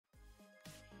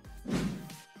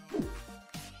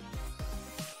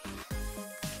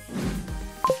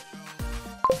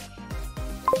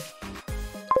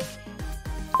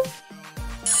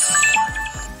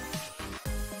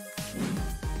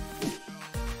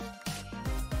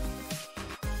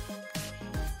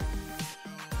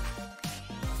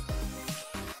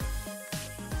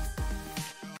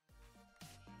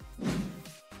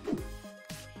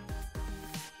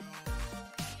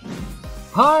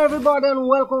Hi everybody and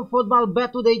welcome to Football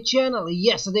Bet Today channel.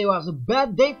 Yesterday was a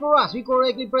bad day for us. We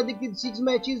correctly predicted 6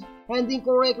 matches and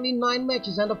incorrectly 9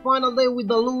 matches, and the final day with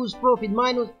the lose profit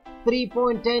minus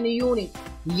 3.10 unit.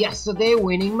 Yesterday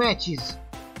winning matches: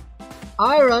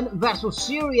 Iran versus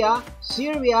Syria.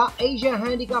 Asia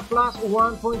handicap plus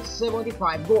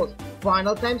 1.75 goals.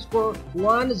 Final time score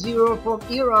 1-0 from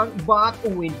Iran, but a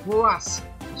win for us.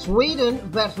 Sweden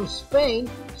versus Spain.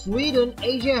 Sweden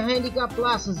Asia handicap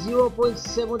plus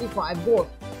 0.75 goals.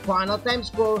 Final time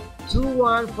score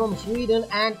 2-1 from Sweden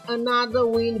and another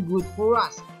win, good for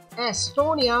us.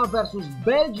 Estonia versus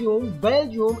Belgium.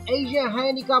 Asia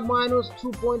handicap minus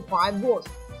 2.5 goals.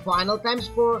 Final time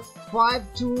score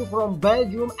 5-2 from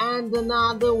Belgium and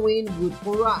another win, good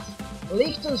for us.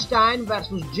 Liechtenstein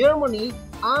versus Germany,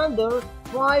 under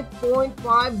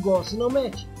 5.5 goals in a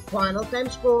match. Final time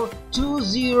score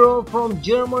 2-0 from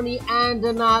Germany and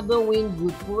another win,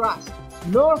 good for us.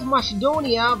 North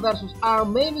Macedonia versus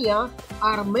Armenia.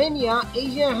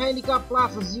 Asia handicap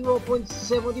plus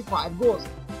 0.75 goals.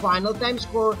 Final time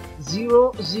score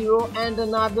 0-0 and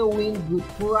another win, good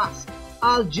for us.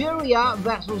 Algeria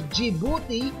versus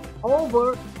Djibouti,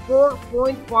 over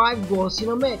 4.5 goals in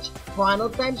a match. Final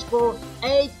time score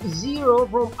 8-0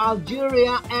 from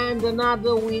Algeria and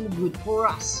another win, good for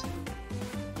us.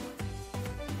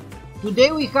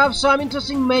 Today we have some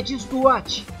interesting matches to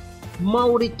watch.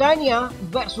 Mauritania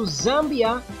versus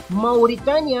Zambia.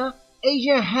 Mauritania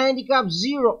Asia handicap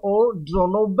 0 or draw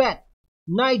no bet.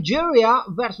 Nigeria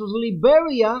versus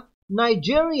Liberia.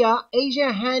 Nigeria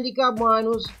Asia handicap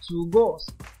minus 2 goals.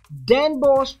 Den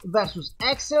Bosch versus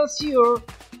Excelsior.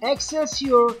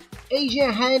 Excelsior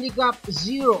Asia handicap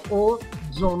 0 or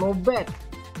draw no bet.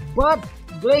 Bad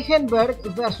Gleichenberg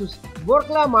versus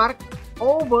Borklamark,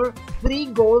 over 3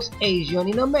 goals Asian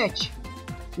in a match.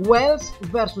 Wales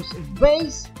versus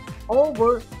Base,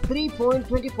 over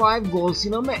 3.25 goals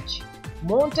in a match.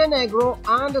 Montenegro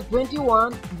under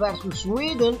 21 versus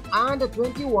Sweden under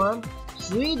 21.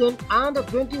 Sweden under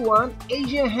 21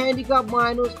 Asia handicap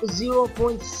minus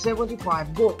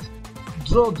 0.75 goals.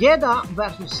 Drogheda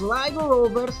versus Sligo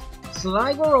Rovers.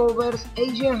 Sligo Rovers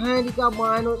Asia handicap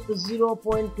minus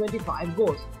 0.25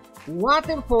 goals.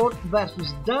 Waterford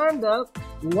versus Dundalk.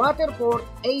 Waterford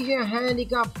Asia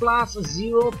handicap plus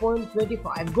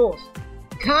 0.25 goals.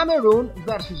 Cameroon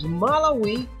versus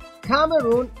Malawi.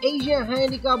 Cameroon Asia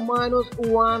handicap minus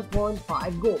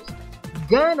 1.5 goals.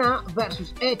 Ghana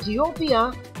versus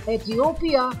Ethiopia.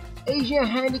 Ethiopia Asia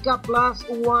handicap plus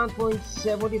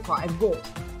 1.75 goals.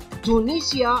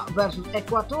 Tunisia versus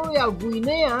Equatorial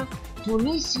Guinea.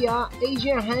 Tunisia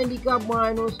Asia handicap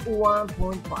minus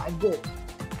 1.5 goals.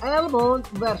 Elmont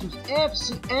versus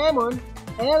FC Emmen.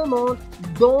 Elmont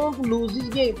don't lose this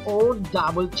game or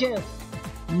double chance.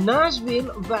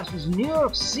 Nashville versus New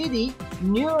York City.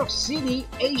 New York City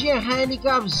Asia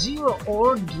handicap 0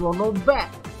 or draw no bet.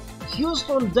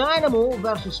 Houston Dynamo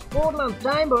versus Portland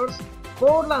Timbers.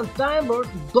 Portland Timbers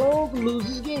don't lose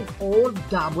this game or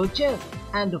double chance.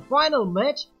 And the final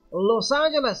match, Los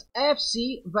Angeles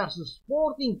FC versus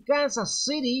Sporting Kansas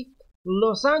City.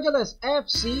 Los Angeles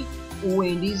FC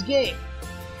win this game.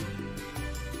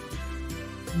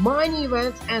 Main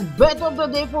event and bet of the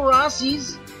day for us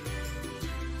is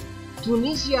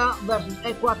Tunisia versus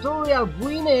Equatorial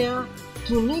Guinea.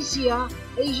 Tunisia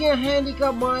Asian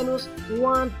handicap minus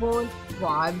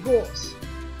 1.5 goals.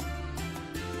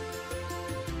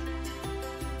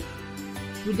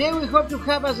 Today we hope to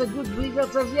have as a good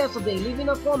results as yesterday. Leave in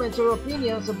the comments your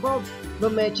opinions about the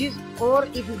matches, or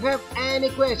if you have any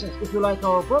questions. If you like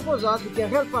our proposals, you can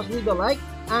help us with a like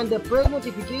and the press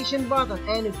notification button,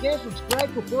 and you can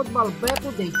subscribe to Football Bet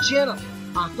Today channel.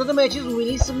 After the matches we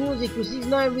release some music to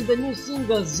 6ix9ine with the new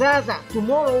single Zaza.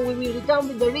 Tomorrow we will return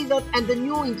with the results and the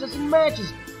new interesting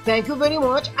matches. Thank you very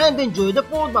much and enjoy the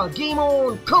football. Game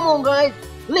on! Come on guys,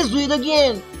 let's do it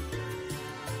again!